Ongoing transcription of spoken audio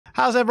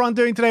How's everyone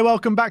doing today?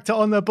 Welcome back to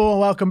On The Ball.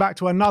 Welcome back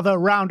to another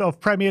round of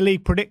Premier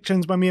League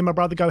predictions when me and my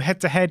brother go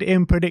head-to-head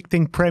in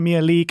predicting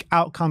Premier League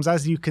outcomes.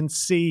 As you can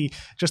see,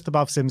 just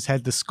above Sim's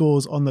head, the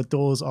scores on the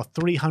doors are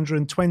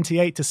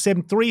 328 to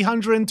Sim,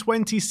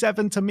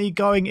 327 to me,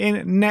 going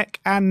in neck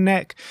and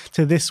neck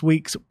to this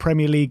week's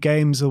Premier League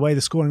games. The way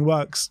the scoring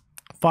works: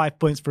 5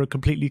 points for a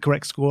completely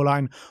correct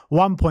scoreline,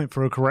 1 point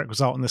for a correct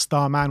result on the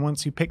star man.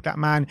 Once you pick that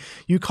man,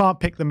 you can't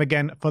pick them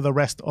again for the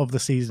rest of the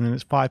season. And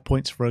it's 5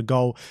 points for a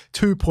goal,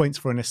 2 points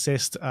for an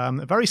assist.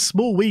 A very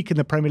small week in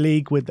the Premier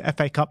League with the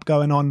FA Cup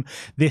going on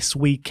this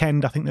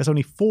weekend. I think there's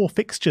only 4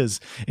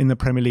 fixtures in the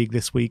Premier League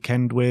this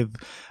weekend with,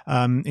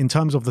 in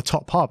terms of the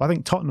top half, I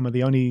think Tottenham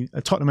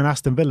and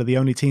Aston Villa, the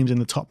only teams in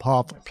the top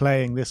half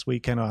playing this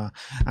weekend,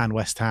 and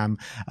West Ham,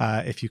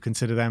 if you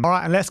consider them. All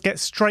right, and let's get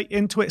straight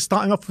into it,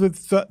 starting off with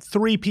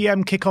 3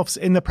 p.m. kickoffs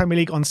in the Premier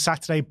League on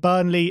Saturday.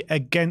 Burnley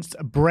against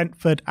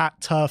Brentford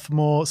at Turf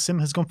Moor. Sim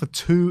has gone for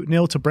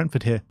 2-0 to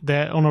Brentford here.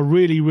 They're on a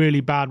really,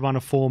 really bad run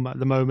of form at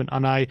the moment,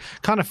 and I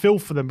kind of feel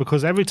for them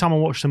because every time I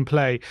watch them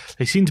play,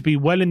 they seem to be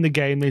well in the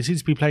game. They seem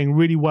to be playing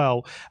really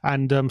well,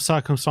 and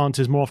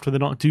circumstances more often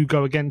than not do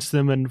go against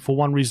them, and for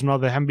one reason or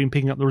another, they haven't been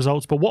picking up the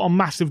results. But what a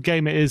massive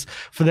game it is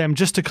for them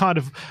just to kind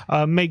of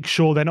make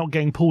sure they're not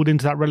getting pulled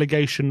into that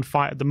relegation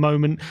fight at the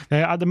moment.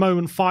 They're at the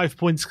moment 5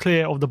 points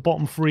clear of the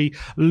bottom 3,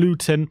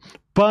 Luton.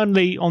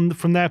 Burnley,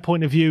 from their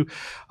point of view,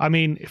 I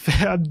mean,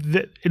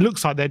 it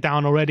looks like they're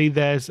down already.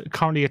 There's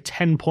currently a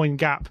 10-point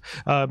gap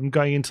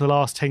going into the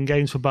last 10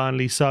 games for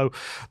Burnley. So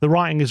the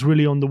writing is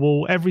really on the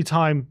wall. Every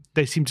time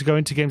they seem to go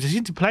into games, they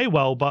seem to play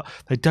well, but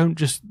they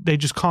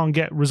just can't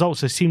get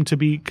results. They seem to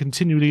be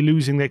continually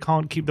losing. They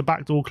can't keep the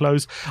back door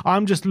closed.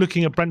 I'm just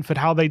looking at Brentford,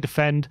 how they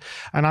defend,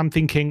 and I'm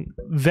thinking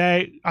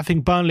I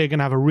think Burnley are going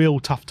to have a real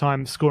tough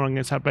time scoring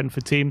against that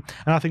Brentford team.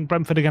 And I think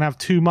Brentford are going to have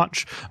too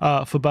much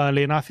for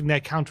Burnley, and I think their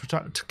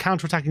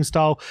counter-attacking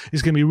style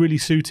is going to be really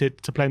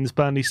suited to playing this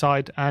Burnley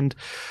side, and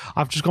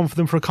I've just gone for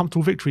them for a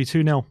comfortable victory,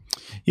 2-0.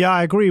 Yeah,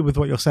 I agree with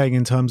what you're saying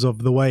in terms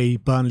of the way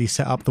Burnley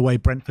set up, the way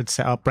Brentford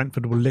set up.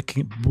 Brentford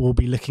will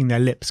be licking their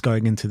lips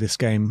going into this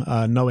game,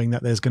 knowing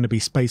that there's going to be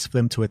space for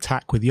them to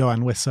attack with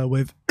Johan Wissa,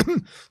 with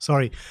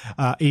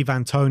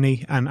Ivan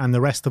Toney and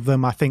the rest of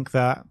them. I think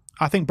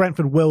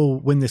Brentford will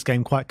win this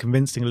game quite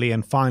convincingly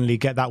and finally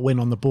get that win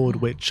on the board,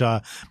 which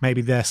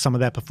maybe some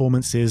of their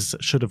performances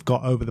should have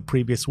got over the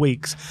previous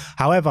weeks.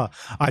 However,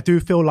 I do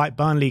feel like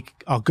Burnley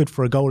are good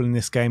for a goal in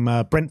this game.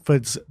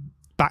 Brentford's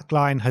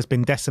backline has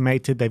been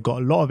decimated. They've got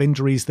a lot of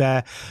injuries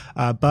there.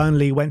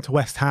 Burnley went to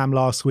West Ham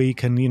last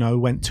week and,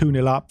 went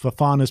 2-0 up.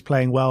 Fofana's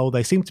playing well.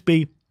 They seem to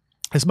be,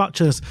 as much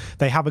as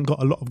they haven't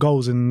got a lot of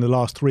goals in the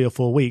last 3 or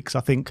 4 weeks,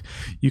 I think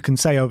you can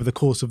say over the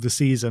course of the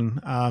season,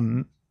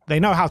 they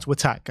know how to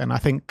attack, and I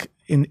think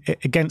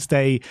against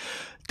a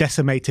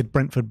decimated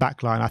Brentford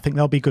backline, I think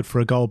they'll be good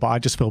for a goal, but I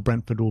just feel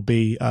Brentford will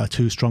be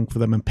too strong for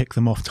them and pick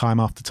them off time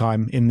after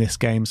time in this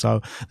game.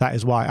 So that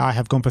is why I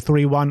have gone for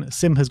 3-1.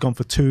 Sim has gone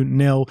for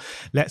 2-0.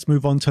 Let's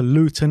move on to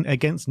Luton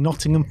against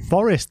Nottingham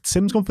Forest.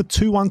 Sim's gone for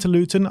 2-1 to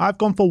Luton. I've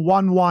gone for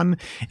 1-1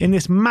 in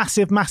this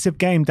massive, massive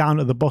game down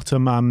at the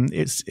bottom.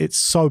 It's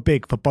so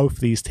big for both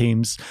these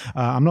teams.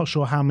 I'm not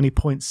sure how many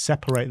points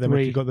separate them.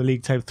 3. If you've got the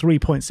league table, 3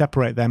 points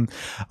separate them.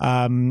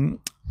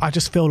 I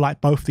just feel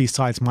like both these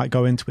sides might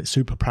go into it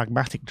super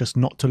pragmatic, just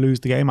not to lose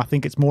the game. I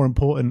think it's more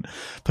important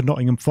for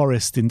Nottingham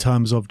Forest in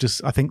terms of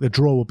I think the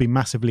draw will be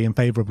massively in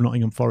favour of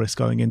Nottingham Forest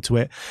going into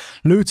it.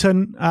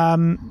 Luton,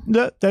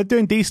 look, they're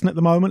doing decent at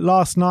the moment.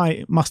 Last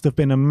night must have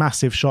been a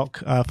massive shock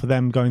for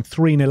them, going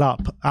 3-0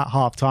 up at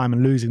half time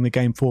and losing the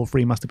game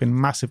 4-3 must have been a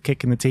massive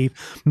kick in the teeth.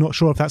 I'm not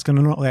sure if that's going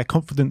to knock their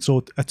confidence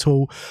at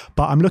all,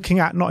 but I'm looking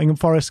at Nottingham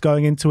Forest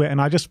going into it, and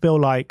I just feel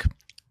like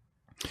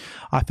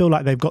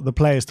they've got the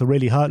players to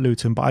really hurt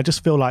Luton, but I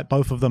just feel like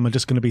both of them are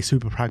just going to be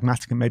super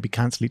pragmatic and maybe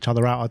cancel each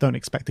other out. I don't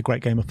expect a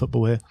great game of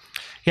football here.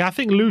 Yeah, I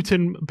think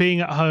Luton, being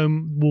at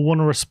home, will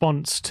want a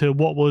response to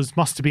what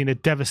must have been a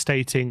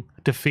devastating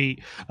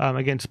defeat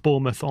against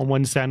Bournemouth on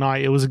Wednesday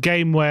night. It was a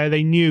game where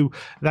they knew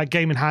that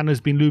game in hand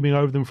has been looming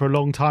over them for a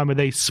long time, and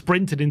they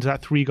sprinted into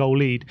that 3-goal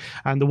lead.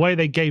 And the way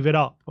they gave it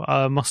up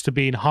must have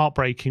been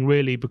heartbreaking,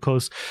 really,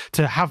 because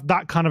to have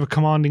that kind of a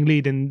commanding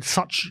lead in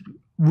such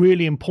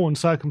really important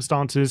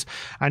circumstances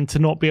and to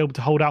not be able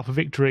to hold out for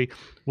victory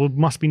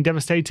must have been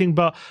devastating.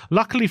 But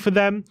luckily for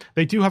them,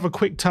 they do have a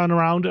quick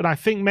turnaround, and I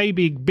think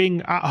maybe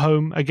being at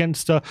home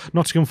against a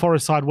Nottingham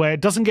Forest side where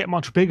it doesn't get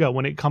much bigger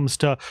when it comes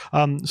to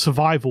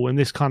survival in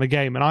this kind of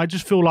game, and I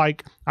just feel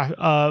like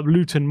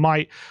Luton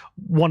might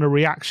want a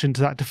reaction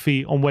to that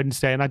defeat on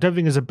Wednesday, and I don't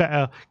think there's a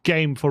better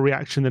game for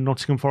reaction than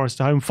Nottingham Forest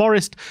at home.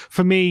 Forest,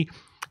 for me,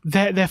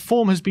 their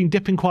form has been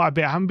dipping quite a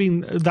bit. I haven't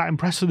been that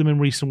impressed with them in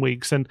recent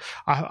weeks. And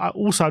I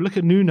also look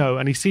at Nuno,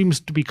 and he seems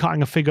to be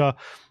cutting a figure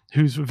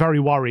who's very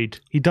worried.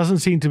 He doesn't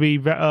seem to be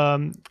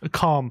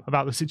calm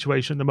about the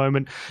situation at the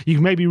moment. You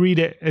can maybe read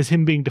it as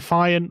him being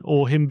defiant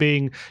or him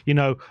being,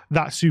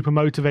 that super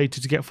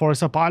motivated to get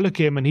Forest up. But I look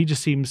at him and he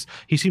seems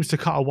to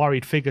cut a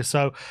worried figure.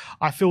 So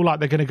I feel like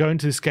they're going to go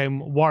into this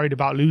game worried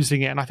about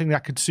losing it, and I think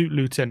that could suit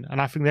Luton.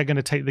 And I think they're going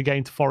to take the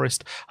game to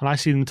Forest, and I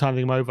see them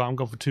turning them over. I'm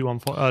going for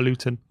 2-1 for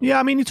Luton. Yeah,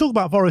 I mean, you talk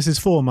about Forest's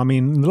form. I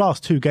mean, the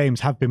last 2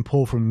 games have been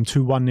poor from them,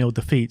 2 1-0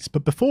 defeats.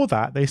 But before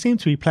that, they seem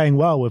to be playing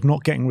well with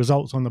not getting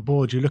results on the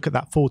board. You look at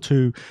that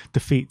 4-2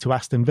 defeat to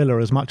Aston Villa.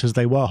 As much as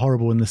they were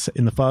horrible in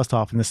the first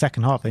half, in the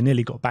second half, they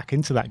nearly got back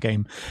into that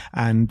game.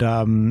 And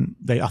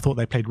I thought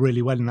they played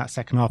really well in that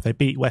second half. They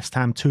beat West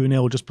Ham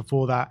 2-0 just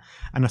before that,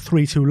 and a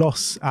 3-2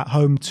 loss at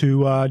home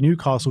to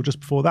Newcastle just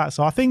before that.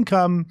 So I think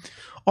on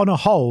a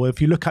whole,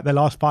 if you look at their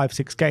last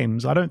 5-6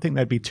 games, I don't think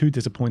they'd be too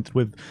disappointed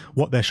with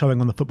what they're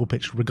showing on the football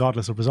pitch,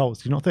 regardless of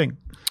results. Do you not think?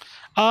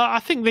 I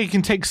think they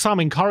can take some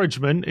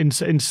encouragement in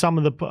some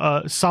of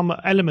the some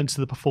elements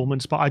of the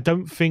performance, but I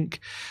don't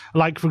think,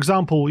 like for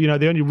example,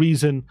 the only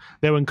reason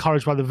they were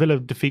encouraged by the Villa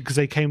defeat because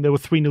they were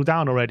 3-0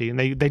 down already, and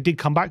they did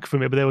come back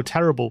from it, but they were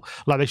terrible.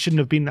 Like they shouldn't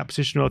have been in that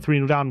position. Or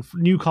 3-0 down.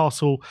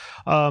 Newcastle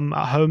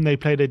at home, they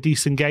played a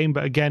decent game,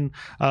 but again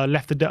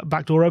left the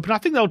back door open. I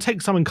think they'll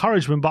take some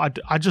encouragement, but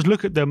I just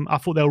look at them. I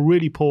thought they were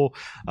really poor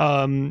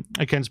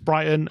against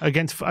Brighton.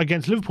 Against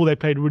Liverpool, they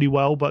played really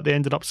well, but they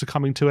ended up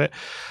succumbing to it.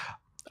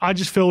 I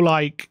just feel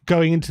like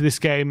going into this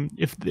game,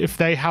 if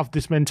they have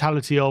this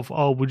mentality of,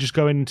 we're just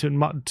going to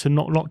not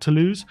to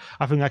lose,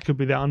 I think that could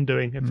be their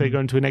undoing if they go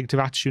into a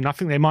negative attitude. And I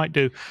think they might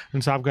do,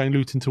 and so I'm going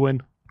Luton to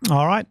win.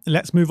 All right,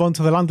 let's move on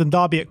to the London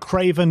derby at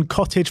Craven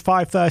Cottage.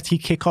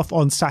 5:30 kickoff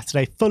on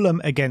Saturday.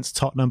 Fulham against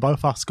Tottenham.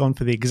 Both us gone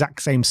for the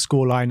exact same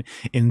scoreline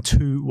in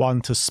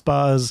 2-1 to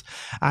Spurs.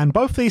 And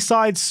both these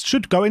sides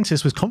should go into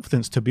this with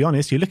confidence, to be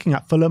honest. You're looking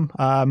at Fulham.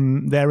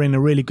 They're in a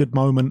really good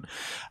moment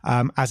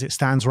as it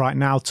stands right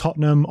now.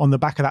 Tottenham on the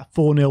back of that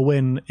 4-0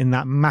 win in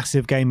that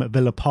massive game at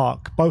Villa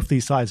Park. Both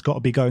these sides got to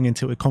be going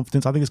into it with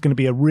confidence. I think it's going to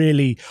be a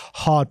really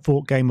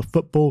hard-fought game of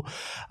football.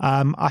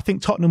 I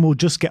think Tottenham will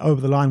just get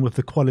over the line with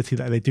the quality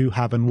that they do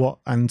have,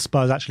 and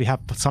Spurs actually have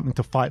something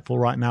to fight for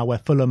right now, where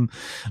Fulham,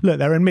 look,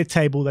 they're in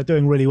mid-table, they're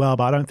doing really well,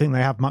 but I don't think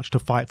they have much to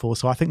fight for.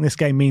 So I think this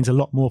game means a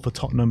lot more for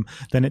Tottenham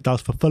than it does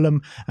for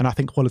Fulham, and I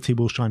think quality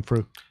will shine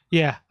through.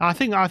 Yeah, I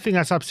think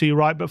that's absolutely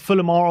right. But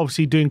Fulham are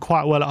obviously doing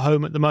quite well at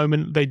home at the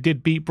moment. They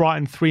did beat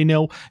Brighton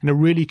 3-0 in a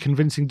really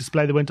convincing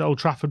display. They went to Old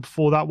Trafford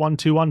before that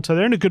 1-2-1. So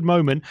they're in a good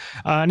moment.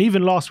 And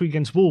even last week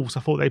against Wolves, I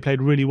thought they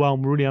played really well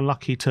and were really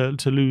unlucky to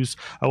lose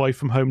away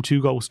from home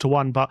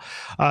 2-1. But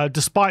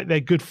despite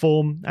their good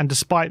form and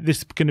despite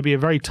this going to be a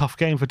very tough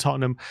game for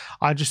Tottenham,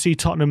 I just see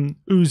Tottenham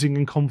oozing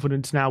in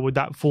confidence now with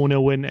that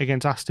 4-0 win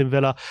against Aston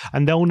Villa.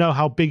 And they'll know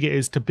how big it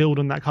is to build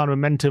on that kind of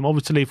momentum.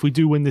 Obviously, if we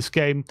do win this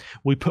game,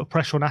 we put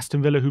pressure on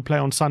Aston Villa, who play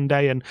on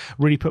Sunday, and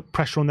really put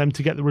pressure on them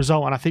to get the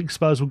result. And I think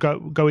Spurs will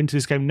go into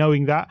this game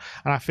knowing that.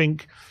 And I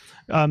think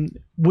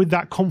with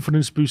that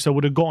confidence boost they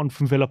would have gotten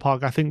from Villa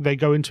Park, I think they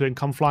go into it and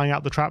come flying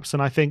out the traps.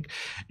 And I think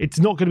it's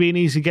not going to be an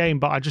easy game,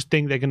 but I just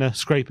think they're going to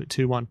scrape it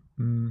 2-1.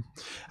 And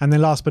then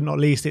last but not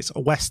least, it's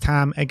West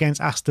Ham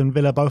against Aston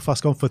Villa. Both of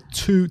us gone for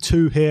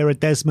 2-2 here.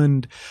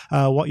 Desmond,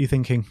 what are you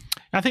thinking?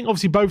 I think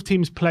obviously both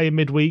teams play in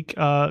midweek,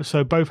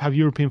 so both have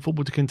European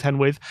football to contend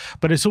with,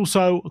 but it's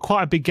also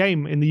quite a big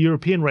game in the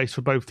European race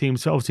for both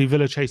teams. So obviously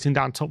Villa chasing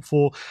down top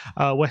 4,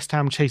 West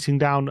Ham chasing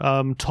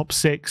down top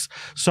 6.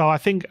 So I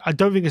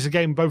don't think it's a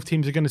game both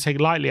teams are going to take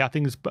lightly. I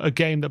think it's a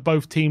game that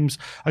both teams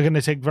are going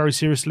to take very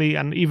seriously,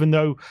 and even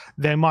though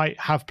they might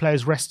have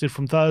players rested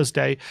from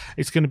Thursday,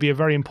 it's going to be a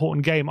very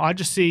important game. I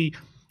just see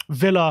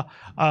Villa,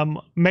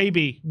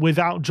 maybe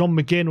without John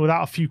McGinn,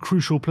 without a few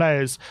crucial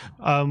players,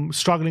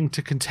 struggling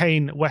to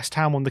contain West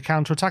Ham on the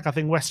counter-attack. I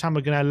think West Ham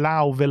are going to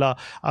allow Villa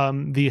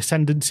the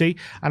ascendancy.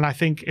 And I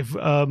think if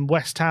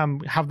West Ham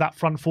have that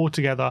front 4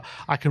 together,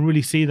 I can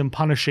really see them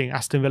punishing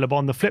Aston Villa. But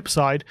on the flip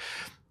side,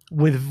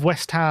 with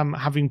West Ham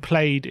having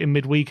played in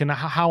midweek, and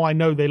how I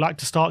know they like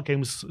to start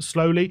games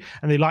slowly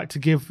and they like to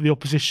give the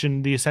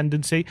opposition the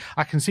ascendancy,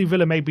 I can see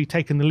Villa maybe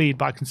taking the lead,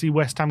 but I can see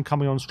West Ham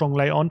coming on strong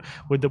late on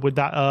with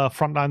that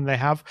front line they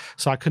have.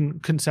 So I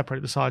couldn't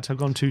separate the sides. I've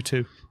gone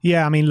 2-2.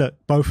 Yeah, I mean, look,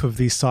 both of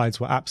these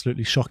sides were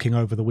absolutely shocking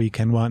over the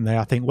weekend, weren't they?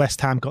 I think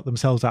West Ham got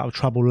themselves out of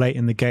trouble late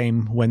in the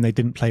game when they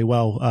didn't play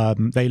well.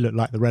 They looked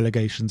like the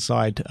relegation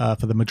side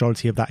for the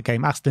majority of that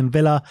game. Aston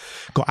Villa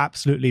got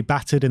absolutely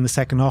battered in the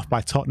second half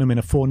by Tottenham in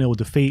a 4-0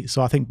 defeat.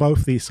 So I think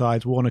both these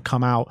sides will want to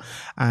come out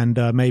and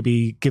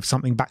maybe give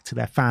something back to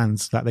their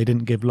fans that they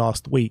didn't give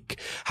last week.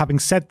 Having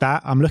said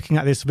that, I'm looking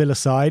at this Villa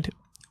side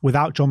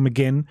without John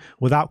McGinn,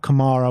 without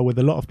Kamara, with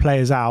a lot of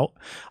players out.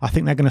 I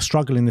think they're going to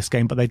struggle in this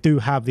game, but they do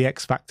have the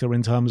X factor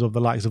in terms of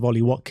the likes of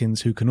Ollie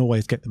Watkins, who can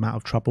always get them out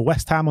of trouble.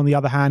 West Ham, on the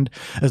other hand,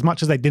 as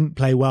much as they didn't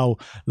play well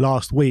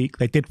last week,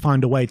 they did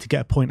find a way to get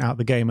a point out of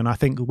the game. And I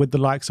think with the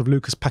likes of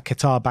Lucas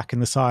Paquetá back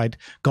in the side,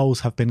 goals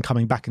have been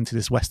coming back into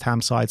this West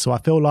Ham side. So I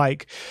feel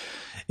like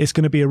it's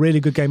going to be a really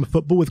good game of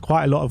football with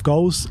quite a lot of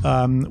goals.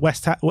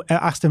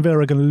 Aston Villa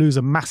are going to lose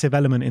a massive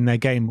element in their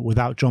game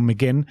without John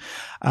McGinn.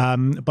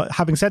 But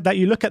having said that,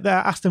 you look at their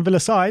Aston Villa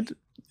side,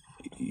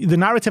 the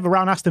narrative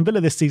around Aston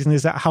Villa this season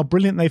is that how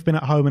brilliant they've been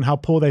at home and how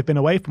poor they've been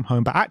away from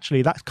home. But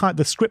actually, that's kind of,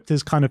 the script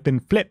has kind of been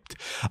flipped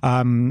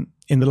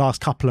in the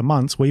last couple of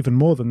months, or even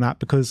more than that,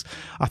 because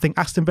I think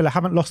Aston Villa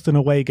haven't lost an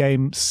away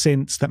game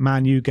since that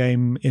Man U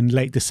game in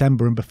late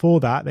December, and before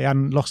that they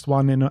hadn't lost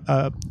one in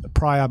a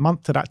prior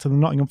month to that, to the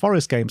Nottingham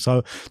Forest game.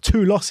 So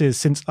 2 losses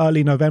since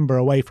early November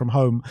away from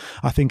home,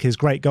 I think is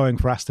great going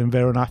for Aston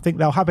Villa, and I think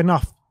they'll have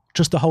enough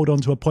just to hold on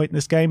to a point in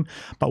this game,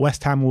 but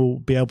West Ham will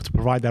be able to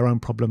provide their own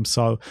problems.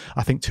 So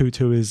I think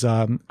 2-2 is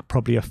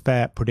probably a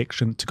fair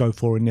prediction to go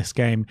for in this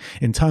game.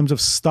 In terms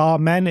of star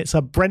men, it's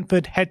a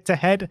Brentford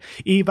head-to-head.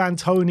 Ivan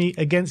Toney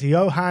against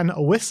Johan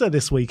Wissa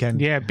this weekend.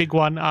 Yeah, big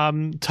one.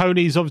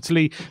 Toney's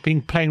obviously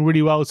been playing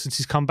really well since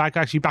he's come back,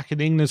 actually back in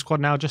the England squad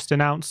now, just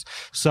announced.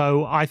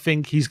 So I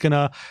think he's going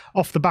to,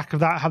 off the back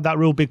of that, have that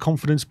real big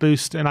confidence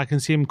boost, and I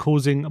can see him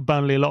causing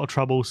Burnley a lot of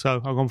trouble.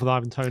 So I've gone for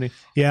Ivan Toney.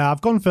 Yeah,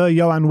 I've gone for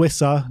Johan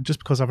Wissa, just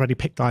because I've already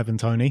picked Ivan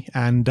Toney,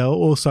 and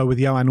also with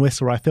Johan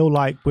Wissa, I feel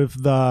like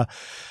with the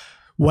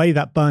way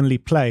that Burnley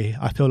play,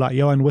 I feel like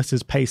Johan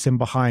Wissa's pace in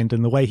behind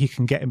and the way he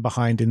can get in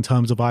behind in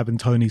terms of Ivan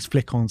Toney's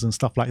flick-ons and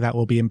stuff like that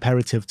will be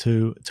imperative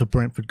to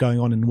Brentford going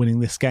on and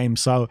winning this game.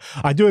 So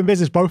I do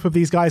envisage both of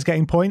these guys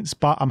getting points,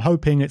 but I'm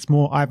hoping it's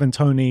more Ivan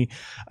Toney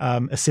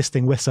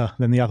assisting Wissa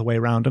than the other way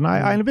around, and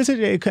I envisage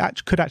it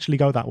could actually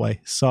go that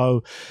way.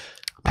 So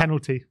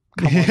penalty.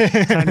 Come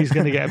on, Tony's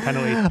going to get a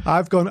penalty.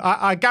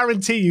 I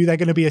guarantee you they're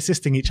going to be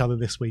assisting each other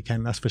this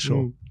weekend, that's for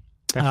sure.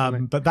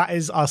 But that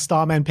is our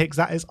star men picks.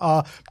 That is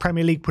our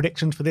Premier League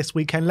predictions for this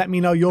weekend. Let me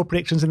know your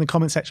predictions in the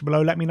comment section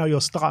below. Let me know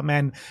your star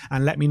men,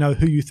 and let me know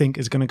who you think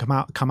is going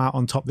to come out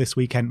on top this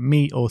weekend,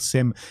 me or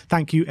Sim.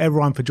 Thank you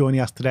everyone for joining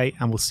us today,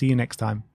 and we'll see you next time.